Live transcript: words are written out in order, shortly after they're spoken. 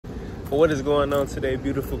What is going on today,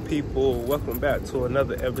 beautiful people? Welcome back to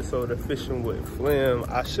another episode of Fishing with Flim.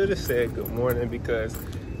 I should have said good morning because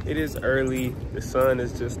it is early. The sun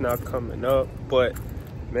is just now coming up. But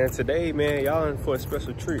man, today, man, y'all in for a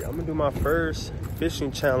special treat. I'm gonna do my first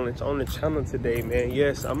fishing challenge on the channel today, man.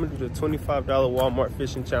 Yes, I'm gonna do the $25 Walmart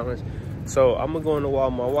fishing challenge. So I'm gonna go into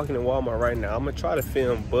Walmart, I'm walking in Walmart right now. I'm gonna try to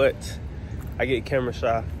film, but I get camera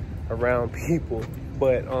shy around people.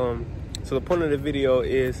 But so the point of the video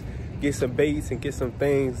is get some baits and get some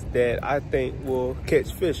things that I think will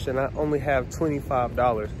catch fish, and I only have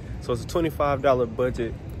 $25. So it's a $25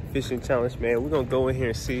 budget fishing challenge, man. We're gonna go in here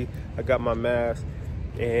and see. I got my mask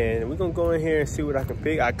and we're gonna go in here and see what I can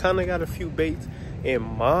pick. I kind of got a few baits in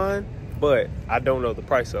mind, but I don't know the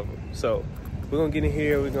price of them. So we're gonna get in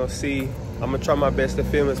here, we're gonna see. I'm gonna try my best to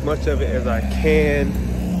film as much of it as I can.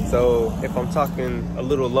 So if I'm talking a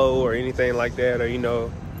little low or anything like that, or you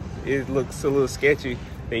know, it looks a little sketchy,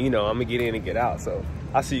 then you know I'm gonna get in and get out. So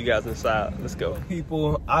I'll see you guys inside. Let's go.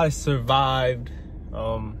 People, I survived.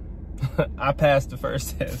 I passed the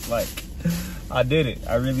first test. Like, I did it.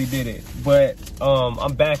 I really did it. But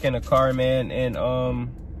I'm back in the car, man, and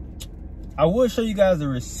I will show you guys the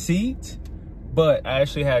receipt, but I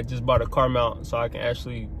actually had just bought a car mount so I can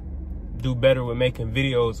actually do better with making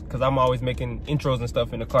videos, because I'm always making intros and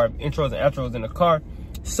stuff in the car, intros and outros in the car.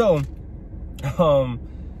 So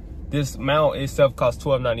this mount itself cost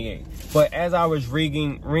 $12.98. But as I was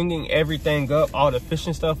ringing everything up, all the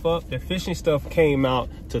fishing stuff up, the fishing stuff came out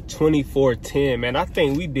to $24.10. Man, I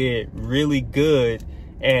think we did really good,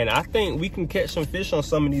 and I think we can catch some fish on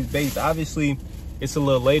some of these baits. Obviously, it's a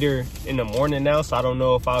little later in the morning now, so I don't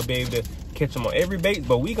know if I'll be able to catch them on every bait,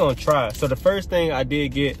 but we gonna try. So the first thing I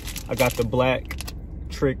did get, I got the black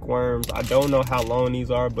trick worms. I don't know how long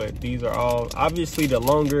these are, but these are all obviously the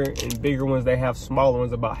longer and bigger ones. They have smaller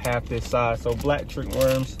ones about half this size. So black trick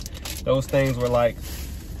worms, those things were like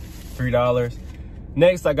 $3.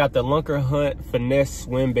 Next, I got the Lunker Hunt finesse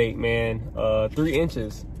swim bait, man. 3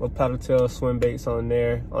 inches with paddle tail swim baits on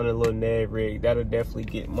there on a little Ned rig. That'll definitely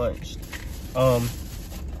get munched.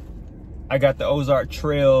 I got the Ozark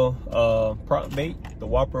Trail prop bait, the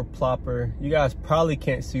Whopper Plopper. You guys probably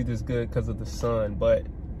can't see this good because of the sun, but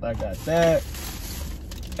I got that.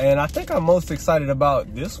 And I think I'm most excited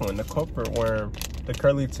about this one, the culprit worm, the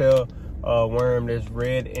curly tail worm that's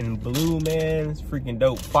red and blue, man. It's freaking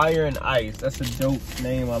dope. Fire and Ice, that's a dope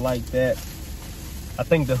name. I like that. I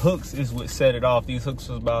think the hooks is what set it off. These hooks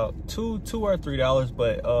was about $2 or $3,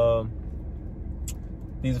 but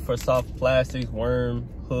these are for soft plastics, worm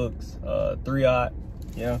hooks, 3/0.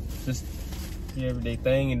 Yeah, just the everyday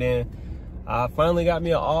thing. And then I finally got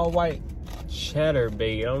me an all-white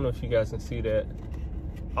chatterbait. I don't know if you guys can see that.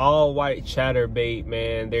 All-white chatterbait,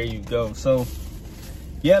 man. There you go. So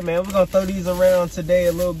yeah, man, we're gonna throw these around today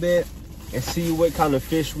a little bit and see what kind of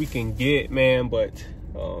fish we can get, man. But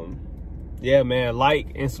yeah, man,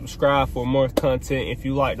 like and subscribe for more content. If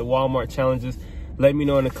you like the Walmart challenges, let me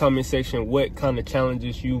know in the comment section what kind of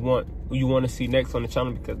challenges you want to see next on the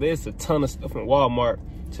channel, because there's a ton of stuff in Walmart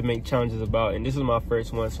to make challenges about, and this is my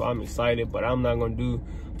first one, so I'm excited. But I'm not gonna do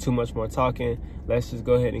too much more talking. Let's just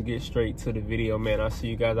go ahead and get straight to the video, man. I'll see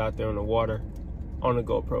you guys out there on the water on the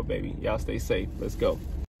GoPro, baby. Y'all stay safe. Let's go.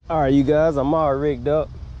 All right, you guys, I'm all rigged up.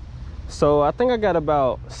 So I think I got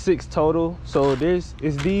about 6 total. So is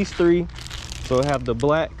these 3. So I have the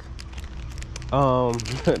black,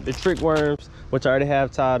 the trick worms, which I already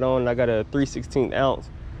have tied on. I got a 3/16 ounce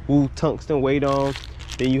Woo tungsten weight on.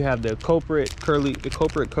 Then you have the culprit curly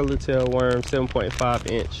tail worm, 7.5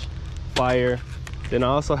 inch fire. Then I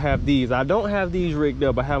also have these. I don't have these rigged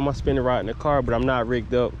up. I have my spinning rod in the car, but I'm not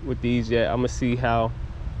rigged up with these yet. I'm gonna see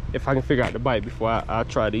if I can figure out the bite before I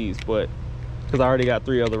try these, but because I already got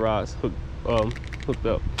 3 other rods hooked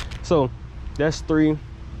up. So that's 3.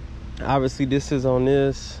 Obviously this is on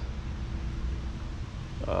this.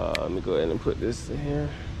 Let me go ahead and put this in here.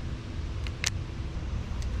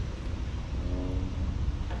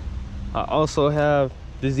 I also have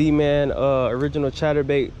the Z-Man original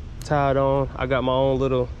chatterbait tied on. I got my own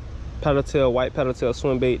little paddle tail, white paddle tail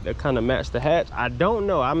swim bait that kind of matched the hatch. I don't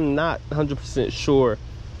know, I'm not 100% sure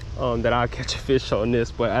that I'll catch a fish on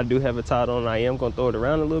this, but I do have it tied on. I am gonna throw it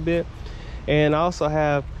around a little bit. And I also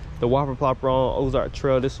have the Whopper Plopper on Ozark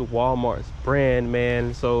Trail. This is Walmart's brand,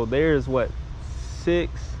 man. So there's what,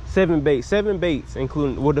 7 baits,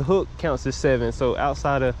 including, well, the hook counts as 7. So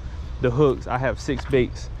outside of the hooks, I have 6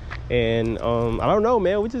 baits. And I don't know,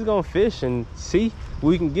 man, we're just gonna fish and see what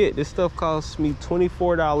we can get. This stuff costs me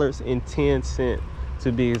 $24.10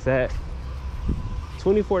 to be exact.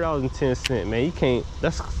 $24.10, man. You can't,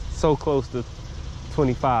 that's so close to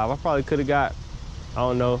 25. I probably could have got, I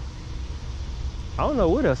don't know, I don't know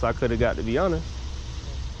what else I could have got, to be honest.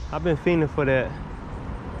 I've been fiending for that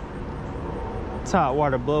top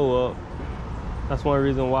water blow up. That's one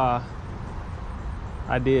reason why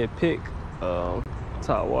I did pick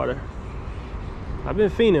top water. I've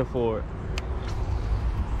been fiending for it.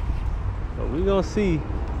 But we gonna see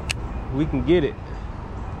if we can get it.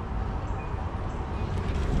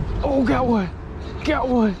 Oh, got one. Got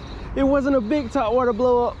one. It wasn't a big top water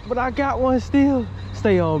blow up, but I got one still.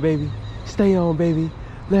 Stay on, baby. Stay on, baby.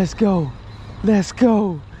 Let's go. Let's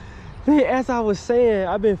go. Man, as I was saying,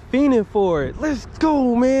 I've been fiending for it. Let's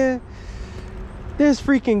go, man. Let's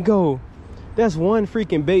freaking go. That's one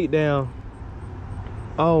freaking bait down.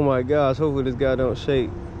 Oh my gosh, hopefully this guy don't shake.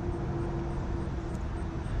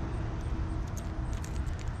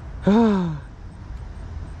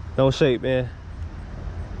 Don't shake, man.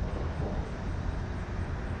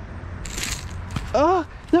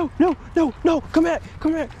 No, no, no, no, come back,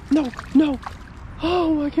 no, no.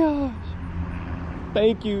 Oh my gosh.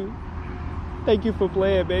 Thank you. Thank you for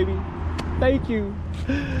playing, baby. Thank you.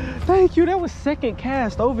 Thank you. That was second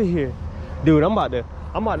cast over here. Dude, I'm about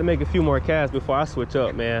to make a few more casts before I switch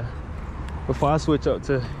up, man. Before I switch up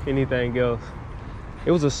to anything else.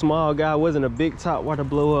 It was a small guy, wasn't a big top water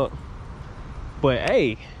blow up. But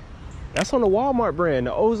hey, that's on the Walmart brand,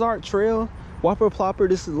 the Ozark Trail Whopper Plopper.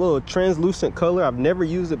 This is a little translucent color. I've never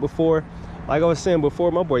used it before. Like I was saying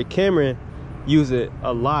before, my boy Cameron used it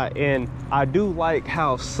a lot, and I do like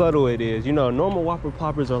how subtle it is. You know, normal Whopper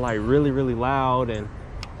Ploppers are like really, really loud, and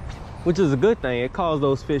which is a good thing. It calls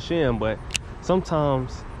those fish in, but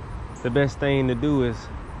sometimes the best thing to do is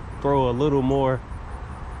throw a little more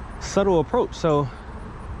subtle approach. So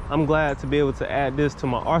I'm glad to be able to add this to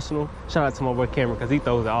my arsenal. Shout out to my boy Cameron, because he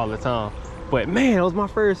throws it all the time. But man, it was my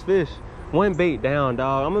first fish. One bait down,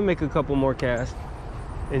 dog. I'm gonna make a couple more casts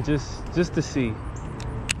and just to see.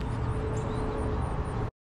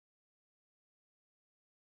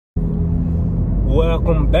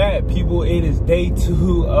 Welcome back, people. It is day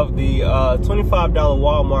 2 of the $25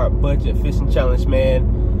 Walmart budget fishing challenge,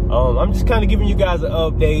 man. I'm just kind of giving you guys an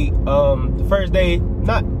update. The first day,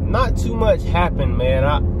 not too much happened, man.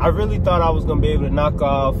 I really thought I was gonna be able to knock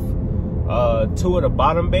off 2 of the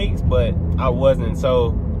bottom baits, but I wasn't.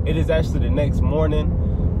 So it is actually the next morning,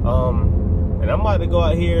 and I'm about to go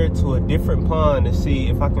out here to a different pond to see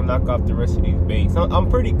if I can knock off the rest of these baits. I'm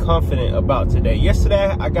pretty confident about today.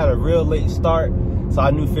 Yesterday I got a real late start, so I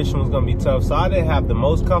knew fishing was gonna be tough, so I didn't have the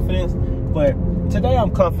most confidence. But today I'm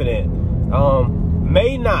confident.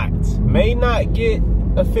 May not get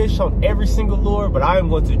a fish on every single lure, but I am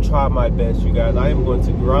going to try my best, you guys. I am going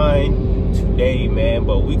to grind today, man.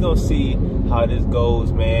 But we gonna see how this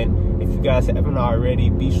goes, man. If you guys haven't already,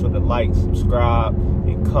 be sure to like, subscribe,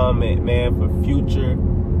 and comment, man, for future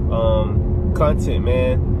content,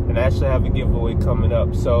 man. And I actually have a giveaway coming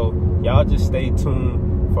up, so y'all just stay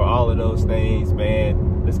tuned for all of those things,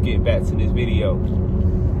 man. Let's get back to this video.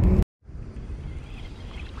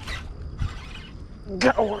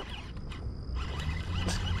 Go.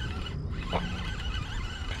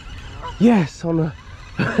 Yes, on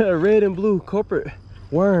the red and blue corporate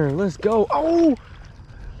worm. Let's go. Oh,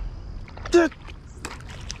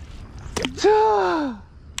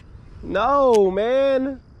 no,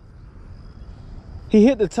 man. He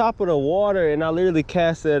hit the top of the water, and I literally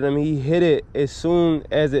cast at him. He hit it as soon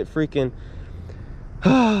as it freaking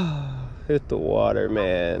hit the water,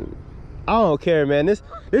 man. I don't care, man.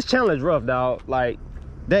 This challenge rough, dog. Like,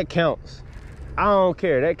 that counts. I don't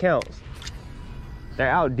care. That counts. They're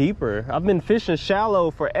out deeper. I've been fishing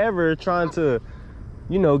shallow forever, trying to,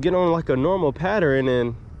 you know, get on like a normal pattern,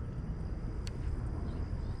 and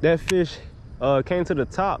that fish came to the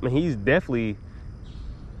top, and he's definitely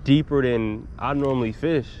deeper than I normally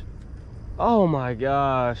fish. Oh my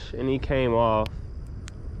gosh. And he came off.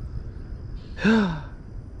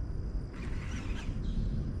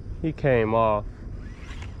 He came off.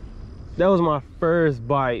 That was my first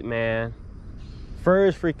bite, man.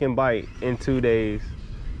 First freaking bite in 2 days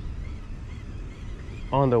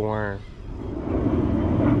on the worm.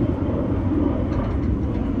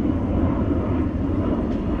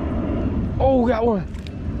 Oh, got one.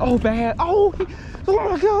 Oh, bad. Oh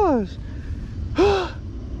my gosh.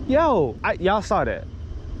 Yo, y'all saw that.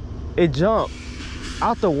 It jumped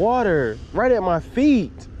out the water right at my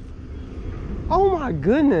feet. Oh my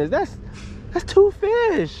goodness, that's 2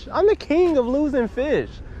 fish. I'm the king of losing fish.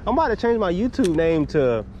 I'm about to change my YouTube name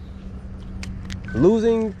to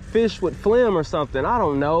Losing Fish with Phlegm or something. I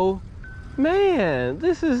don't know. Man,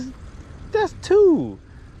 that's 2.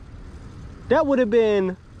 That would have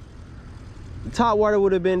been, top water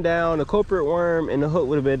would have been down, the culprit worm and the hook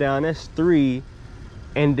would have been down. That's 3.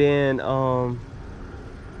 And then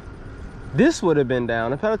This would have been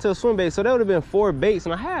down. The paddletail swim bait, so that would have been 4 baits,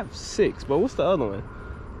 and I have 6. But what's the other one?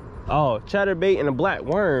 Oh, chatterbait and a black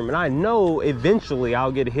worm. And I know eventually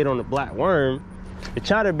I'll get a hit on the black worm. The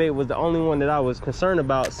chatterbait was the only one that I was concerned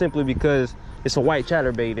about, simply because it's a white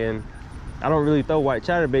chatterbait, and I don't really throw white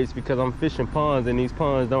chatterbaits because I'm fishing ponds, and these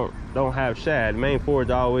ponds don't have shad. The main forage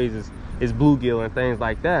always is bluegill and things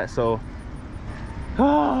like that. So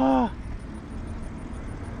I'm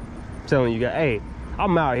telling you guys, hey,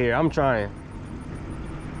 I'm out here, I'm trying.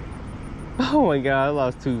 Oh my God, I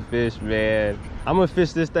lost 2 fish, man. I'm gonna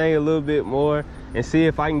fish this thing a little bit more and see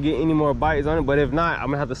if I can get any more bites on it. But if not, I'm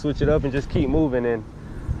gonna have to switch it up and just keep moving. And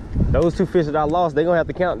those 2 fish that I lost, they're gonna have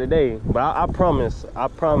to count today. But I promise,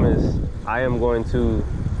 I am going to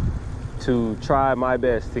try my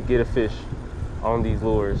best to get a fish on these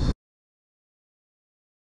lures.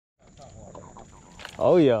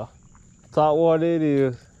 Oh yeah, top water it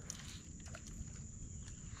is.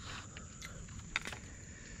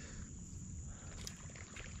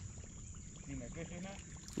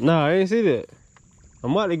 No, I ain't see that.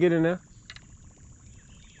 I'm about to get in there.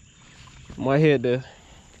 Might hit the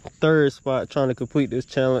 3rd spot trying to complete this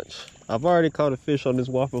challenge. I've already caught a fish on this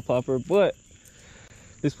whopper popper, but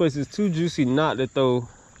this place is too juicy not to throw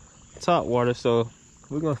top water, so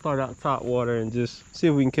we're gonna start out top water and just see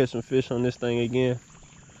if we can catch some fish on this thing again.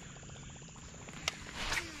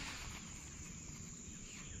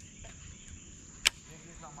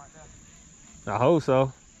 I hope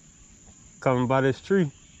so. Coming by this tree.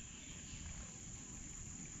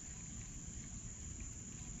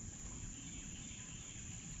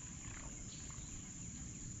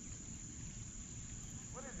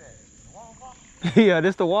 Yeah,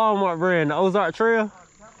 this the Walmart brand, the Ozark Trail.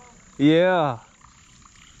 Yeah.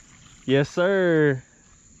 Yes, sir.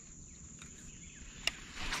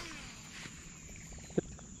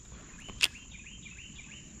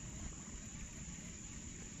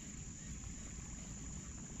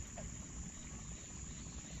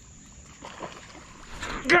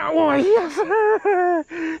 Got one, yes, sir.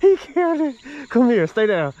 He killed it. Come here, stay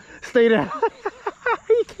down, stay down.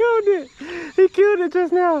 He killed it. He killed it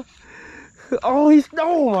just now. Oh,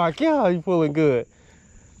 oh my God, he's pulling good.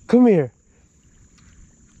 Come here.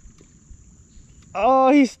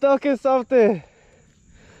 Oh, he's stuck in something.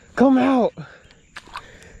 Come out.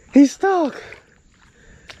 He's stuck.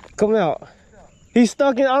 Come out. He's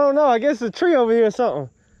stuck in, I don't know, I guess a tree over here or something.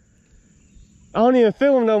 I don't even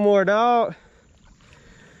feel him no more, dog.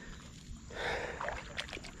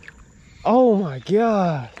 Oh my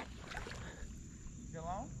God.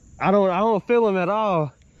 I don't feel him at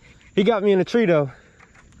all. He got me in a tree though.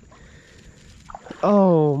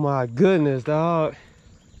 Oh my goodness, dog.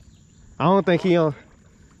 I don't think he on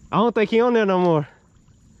there no more.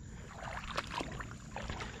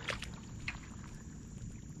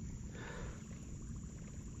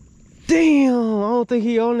 Damn, I don't think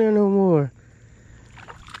he on there no more.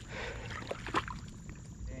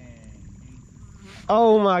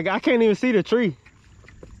 Oh my God, I can't even see the tree.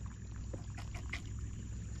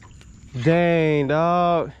 Dang,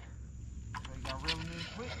 dog.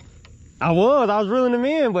 I was reeling him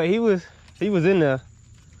in, but he was in there.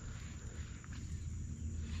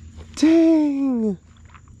 Dang.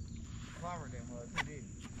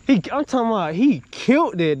 I'm talking about, he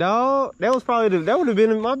killed it, dog. That was probably that would have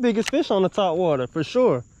been my biggest fish on the top water for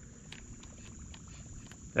sure.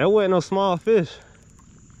 That wasn't no small fish.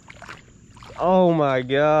 Oh my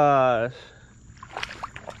gosh.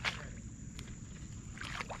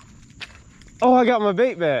 Oh, I got my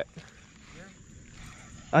bait back.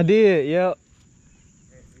 I did, yep.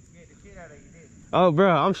 Oh, bro,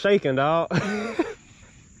 I'm shaking, dog.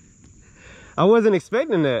 I wasn't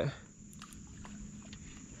expecting that.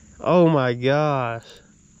 Oh my gosh.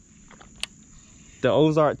 The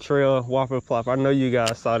Ozark Trail Whopper Plopper. I know you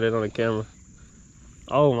guys saw that on the camera.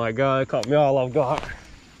 Oh my God, it caught me all off guard.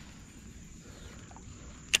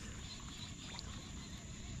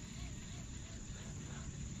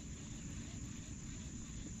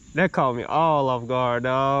 That caught me all off guard,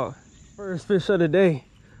 dog. First fish of the day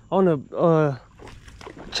on the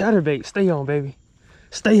chatterbait. Stay on, baby.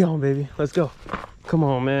 Stay on, baby. Let's go. Come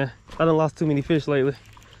on, man. I done lost too many fish lately.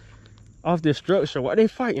 Off this structure. Why they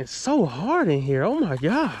fighting so hard in here? Oh my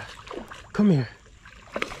gosh. Come here.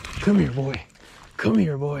 Come here, boy. Come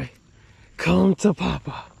here, boy. Come to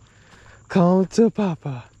Papa. Come to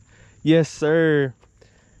Papa. Yes, sir.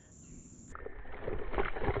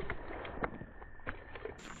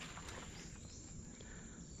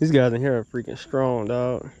 These guys in here are freaking strong,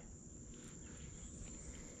 dog.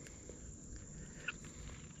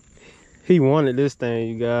 He wanted this thing,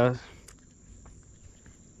 you guys.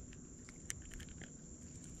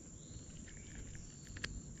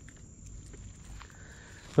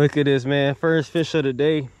 Look at this, man. First fish of the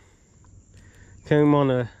day. Came on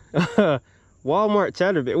a Walmart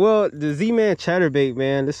chatterbait. Well, the Z-Man chatterbait,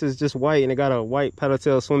 man. This is just white, and it got a white paddle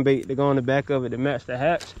tail swim bait to go on the back of it to match the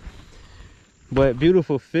hatch. But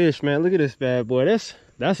beautiful fish, man. Look at this bad boy.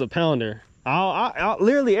 That's a pounder. I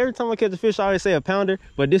literally every time I catch a fish, I always say a pounder,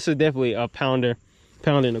 but this is definitely a pounder,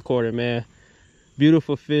 pound and a quarter, man.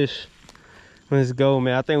 Beautiful fish. Let's go,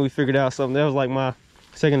 man. I think we figured out something. That was like my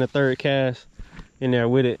second or third cast in there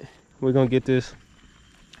with it. We're gonna get this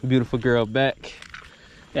beautiful girl back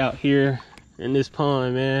out here in this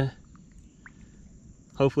pond, man.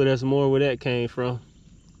 Hopefully there's more where that came from.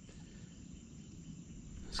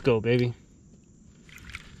 Let's go, baby.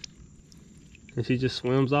 And she just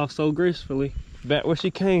swims off so gracefully back where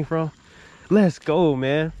she came from. Let's go,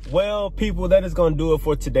 man. Well, people, that is gonna do it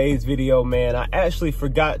for today's video, man. I actually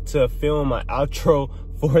forgot to film my outro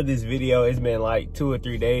for this video. It's been like 2 or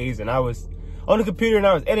 3 days, and I was on the computer and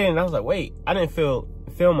I was editing, and I was like, wait, I didn't film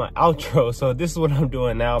my outro. So this is what I'm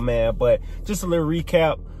doing now, man. But just a little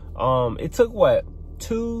recap. It took what,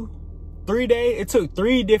 2-3 days? It took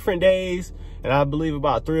 3 different days, and I believe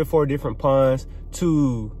about 3 or 4 different ponds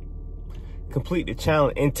to complete the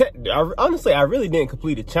challenge. And honestly, I really didn't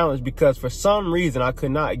complete the challenge because for some reason I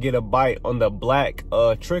could not get a bite on the black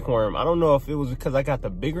trick worm. I don't know if it was because I got the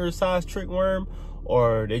bigger size trick worm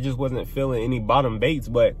or they just wasn't feeling any bottom baits.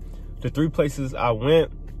 But the 3 places I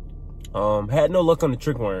went, had no luck on the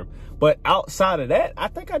trick worm. But outside of that, I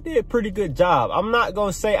think I did a pretty good job. I'm not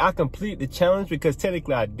gonna say I completed the challenge because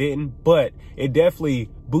technically I didn't, but it definitely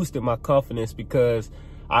boosted my confidence because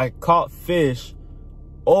I caught fish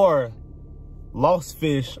or lost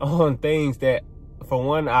fish on things that, for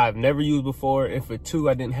one, I've never used before, and for 2,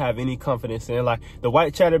 I didn't have any confidence in. Like the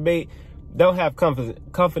white chatterbait, don't have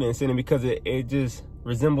confidence in it because it just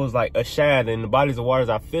resembles like a shad. In the bodies of waters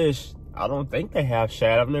I fish, I don't think they have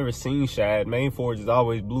shad. I've never seen shad. Main forage is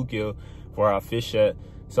always bluegill where I fish at,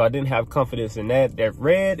 so I didn't have confidence in that. That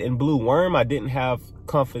red and blue worm, I didn't have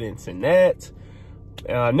confidence in that.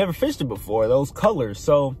 I never fished it before, those colors.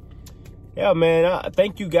 So yeah, man,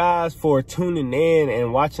 thank you guys for tuning in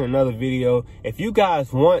and watching another video. If you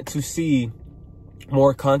guys want to see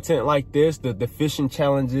more content like this, the fishing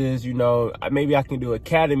challenges, you know, maybe I can do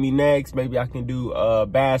Academy next, maybe I can do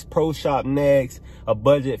Bass Pro Shop next, a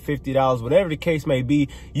budget $50, whatever the case may be.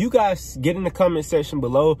 You guys get in the comment section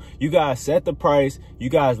below. You guys set the price. You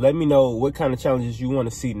guys let me know what kind of challenges you want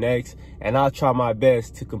to see next, and I'll try my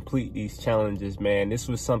best to complete these challenges, man. This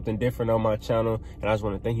was something different on my channel, and I just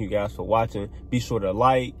want to thank you guys for watching. Be sure to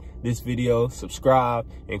like this video, subscribe,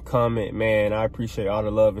 and comment, man. I appreciate all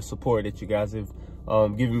the love and support that you guys have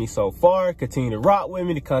giving me so far. Continue to rock with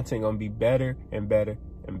me. The content gonna be better and better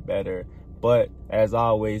and better. But as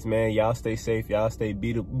always, man, y'all stay safe, y'all stay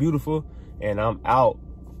beautiful, and I'm out.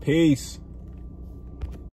 Peace.